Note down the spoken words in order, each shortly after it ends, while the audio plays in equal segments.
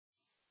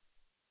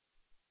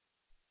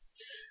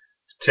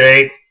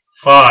Take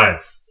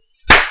 5.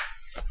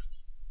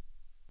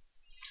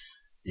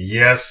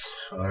 Yes,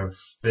 I've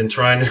been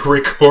trying to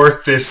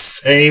record this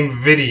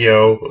same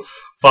video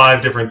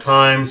 5 different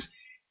times.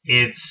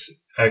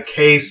 It's a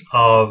case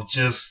of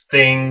just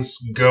things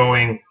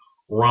going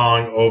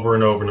wrong over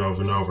and over and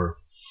over and over.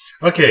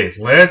 Okay,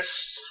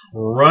 let's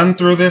run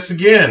through this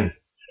again.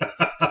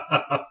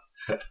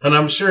 And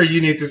I'm sure you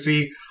need to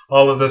see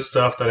all of the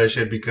stuff that I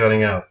should be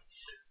cutting out.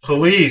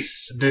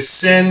 Police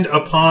descend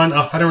upon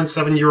a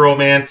 107-year-old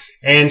man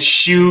and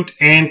shoot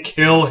and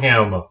kill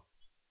him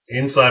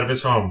inside of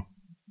his home.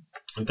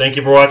 And thank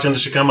you for watching the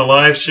Shikama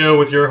Live Show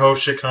with your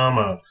host,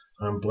 Shikama.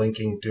 I'm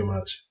blinking too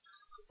much.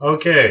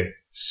 Okay,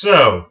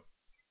 so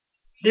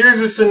here's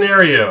a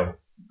scenario.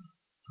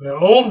 The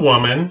old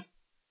woman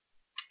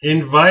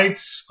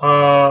invites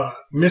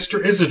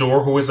Mr.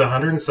 Isodore, who is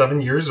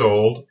 107 years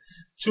old,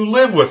 to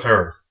live with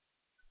her.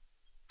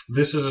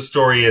 This is a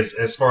story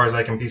as far as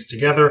I can piece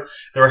together.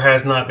 There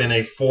has not been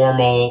a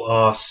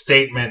formal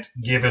statement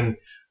given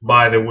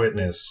by the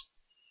witness.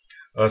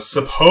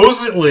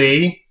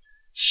 Supposedly,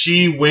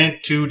 she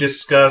went to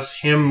discuss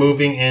him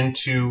moving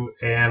into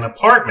an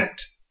apartment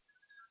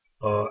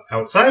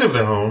outside of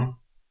the home,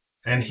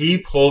 and he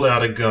pulled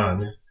out a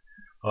gun.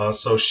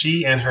 So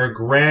she and her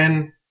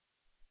grandchild,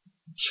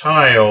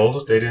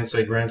 they didn't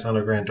say grandson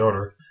or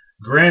granddaughter,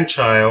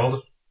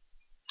 grandchild,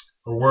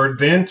 were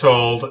then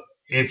told,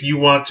 if you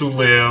want to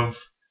live,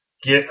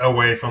 get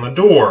away from the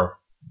door.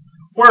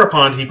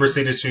 Whereupon he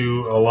proceeded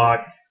to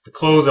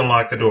close and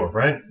lock the door,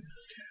 right?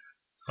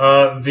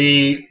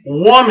 The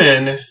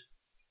woman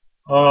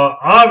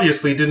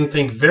obviously didn't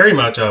think very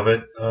much of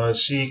it.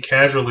 She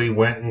casually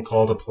went and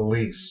called the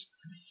police.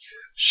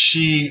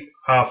 She,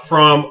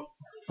 from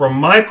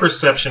my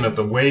perception of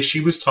the way she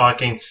was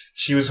talking,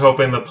 she was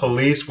hoping the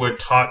police would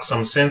talk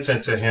some sense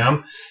into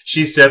him.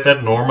 She said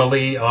that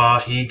normally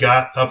he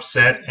got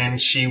upset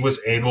and she was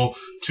able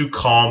to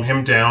calm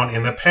him down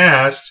in the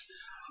past,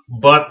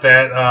 but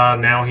that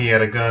now he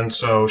had a gun,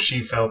 so she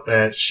felt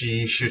that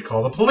she should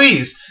call the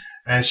police,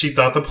 and she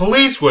thought the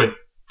police would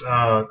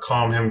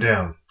calm him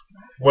down.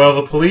 Well,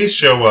 the police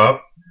show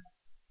up,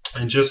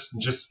 and just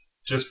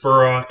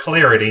for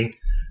clarity,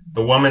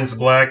 the woman's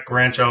black,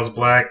 grandchild's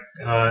black,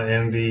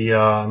 and the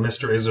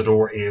Mr.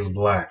 Isodore is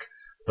black.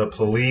 The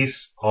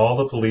police, all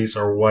the police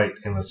are white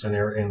in the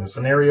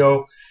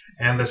scenario,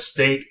 and the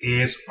state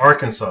is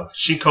Arkansas.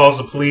 She calls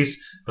the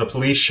police. The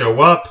police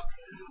show up.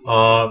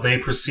 They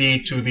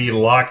proceed to the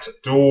locked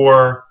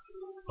door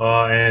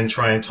and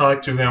try and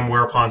talk to him,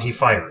 whereupon he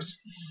fires.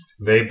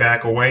 They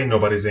back away.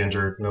 Nobody's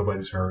injured.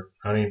 Nobody's hurt.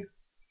 I don't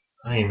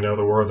even know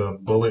where the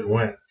bullet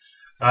went.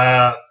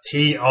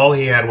 All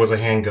he had was a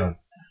handgun.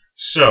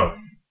 So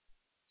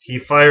he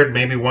fired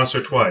maybe once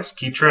or twice.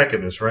 Keep track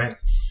of this, right?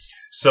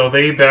 So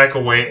they back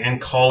away and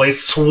call a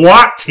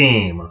SWAT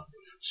team.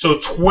 So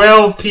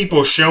 12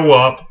 people show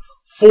up.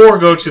 4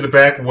 go to the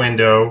back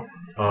window.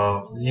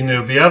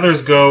 The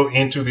others go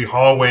into the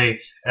hallway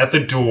at the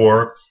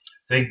door.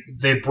 They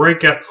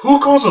break out.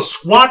 Who calls a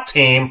SWAT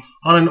team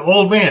on an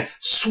old man?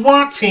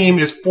 SWAT team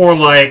is for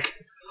like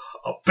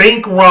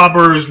bank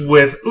robbers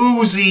with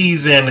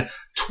Uzis and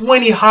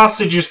 20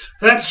 hostages.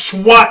 That's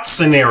SWAT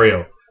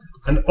scenario.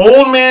 An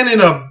old man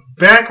in a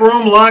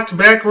locked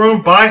back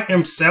room by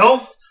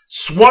himself?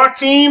 SWAT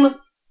team?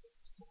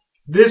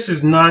 This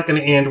is not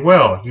going to end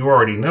well. You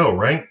already know,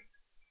 right?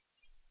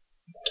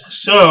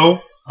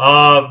 So,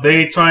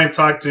 they try and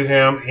talk to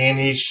him, and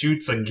he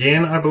shoots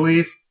again, I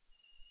believe.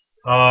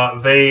 No.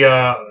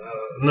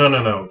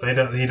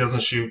 He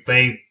doesn't shoot.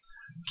 They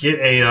get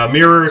a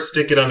mirror,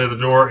 stick it under the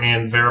door,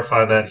 and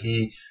verify that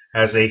he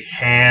has a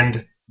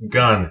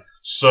handgun.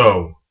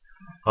 So,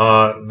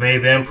 they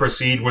then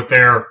proceed with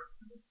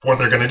what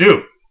they're going to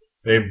do.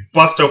 They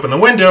bust open the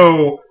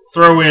window,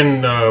 throw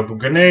in a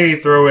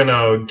grenade, throw in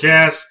a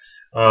gas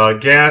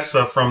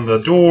from the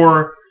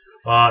door.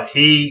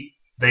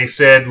 They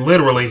said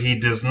literally he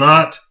does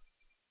not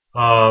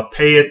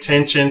pay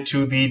attention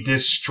to the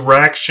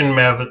distraction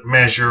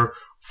measure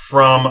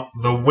from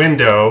the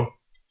window,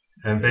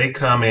 and they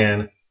come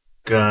in,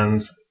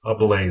 guns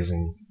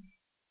a-blazing.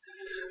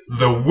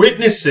 The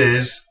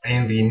witnesses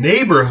in the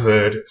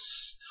neighborhood,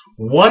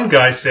 one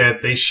guy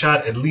said they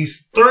shot at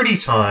least 30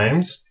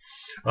 times.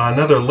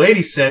 Another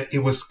lady said it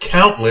was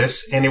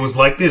countless, and it was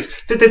like this.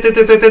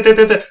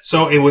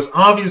 So it was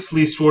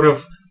obviously sort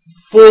of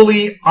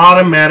fully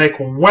automatic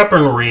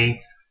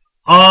weaponry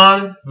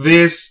on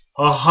this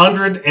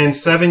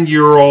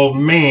 107-year-old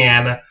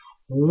man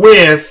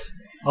with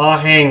a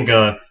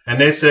handgun. And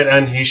they said,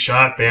 and he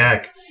shot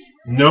back.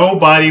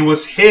 Nobody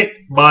was hit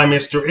by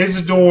Mr.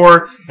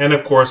 Isodore, and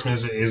of course,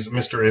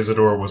 Mr.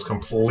 Isodore was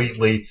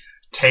completely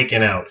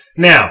taken out.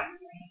 Now,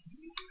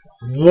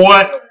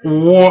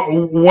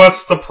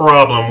 what's the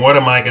problem? What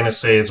am I going to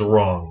say is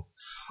wrong?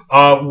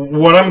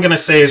 What I'm going to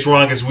say is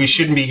wrong is we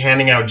shouldn't be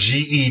handing out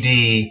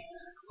GED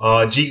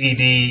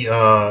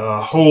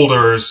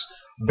holders,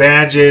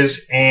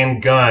 badges,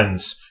 and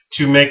guns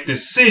to make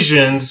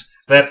decisions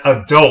that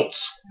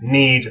adults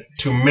need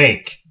to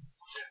make.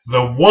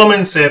 The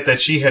woman said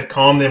that she had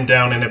calmed them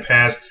down in the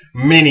past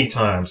many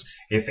times.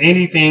 If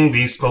anything,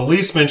 these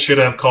policemen should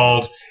have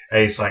called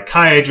a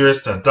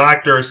psychiatrist, a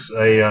doctor,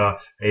 a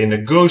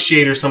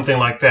negotiator, something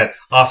like that.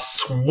 A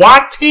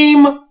SWAT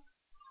team?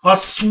 A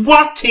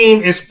SWAT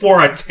team is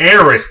for a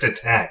terrorist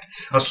attack.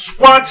 A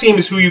SWAT team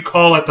is who you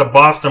call at the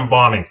Boston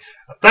bombing.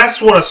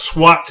 That's what a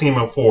SWAT team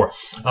is for.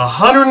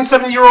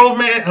 107-year-old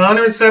man,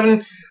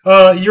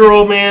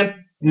 107-year-old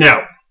man.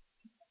 No.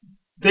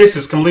 This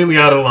is completely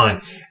out of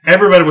line.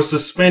 Everybody was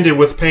suspended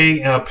with pay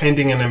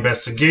pending an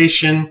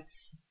investigation.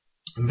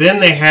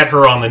 Then they had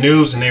her on the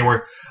news and they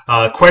were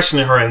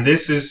questioning her. And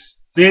this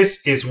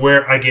is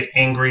where I get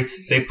angry.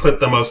 They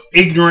put the most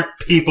ignorant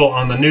people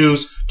on the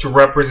news to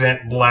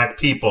represent black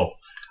people.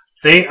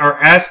 They are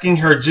asking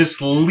her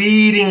just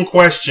leading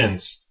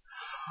questions.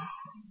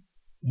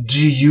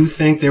 Do you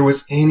think there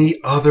was any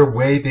other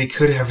way they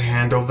could have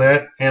handled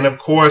that? And of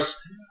course,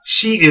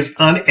 she is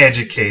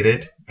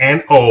uneducated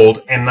and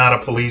old and not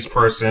a police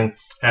person,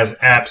 has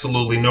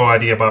absolutely no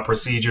idea about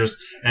procedures.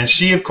 And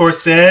she, of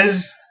course,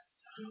 says,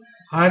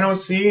 I don't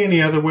see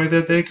any other way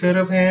that they could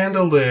have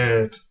handled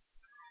it.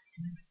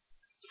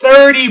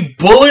 30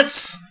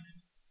 bullets?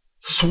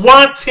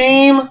 SWAT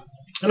team?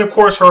 And of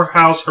course, her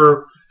house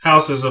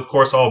is, of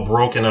course, all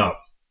broken up.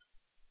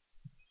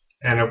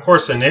 And of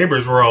course, the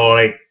neighbors were all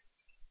like,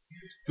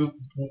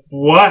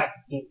 what?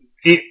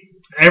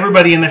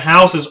 Everybody in the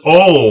house is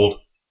old.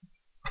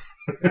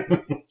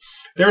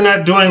 They're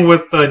not doing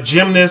with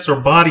gymnasts or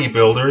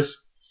bodybuilders.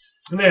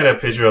 And they had a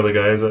picture of the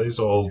guy. He's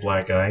an old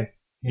black guy.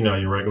 You know,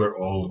 your regular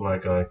old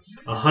black guy.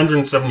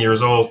 107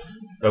 years old.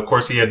 Of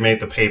course, he had made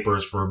the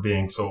papers for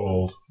being so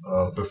old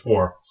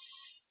before.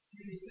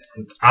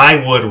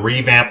 I would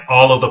revamp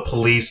all of the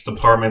police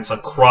departments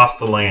across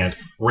the land.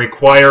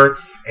 Require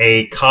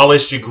a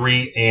college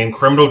degree in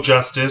criminal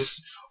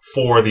justice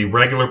for the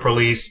regular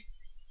police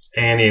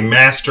and a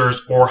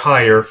master's or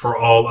higher for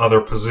all other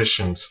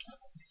positions.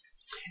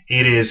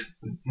 It is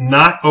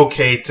not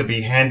okay to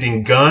be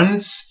handing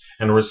guns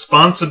and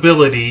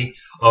responsibility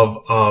of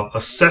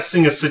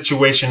assessing a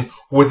situation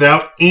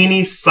without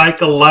any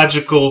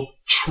psychological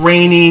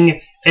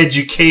training,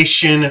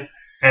 education,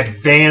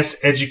 advanced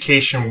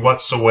education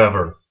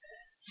whatsoever.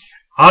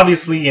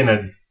 Obviously, in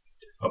a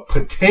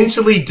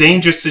potentially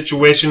dangerous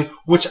situation,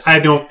 which I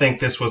don't think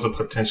this was a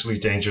potentially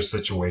dangerous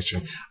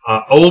situation.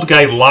 Old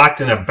guy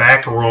locked in a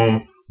back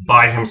room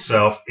by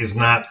himself is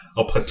not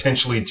a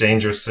potentially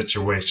dangerous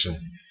situation.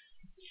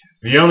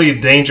 The only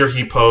danger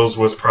he posed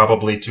was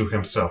probably to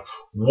himself.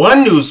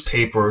 One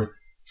newspaper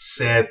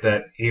said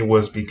that it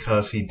was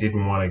because he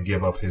didn't want to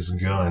give up his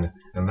gun,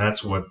 and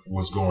that's what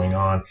was going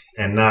on,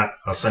 and not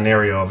a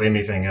scenario of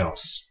anything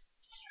else.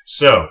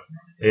 So,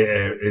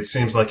 it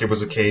seems like it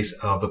was a case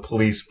of the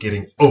police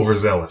getting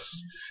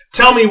overzealous.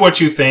 Tell me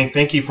what you think.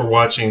 Thank you for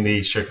watching the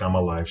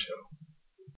Shikama Live Show.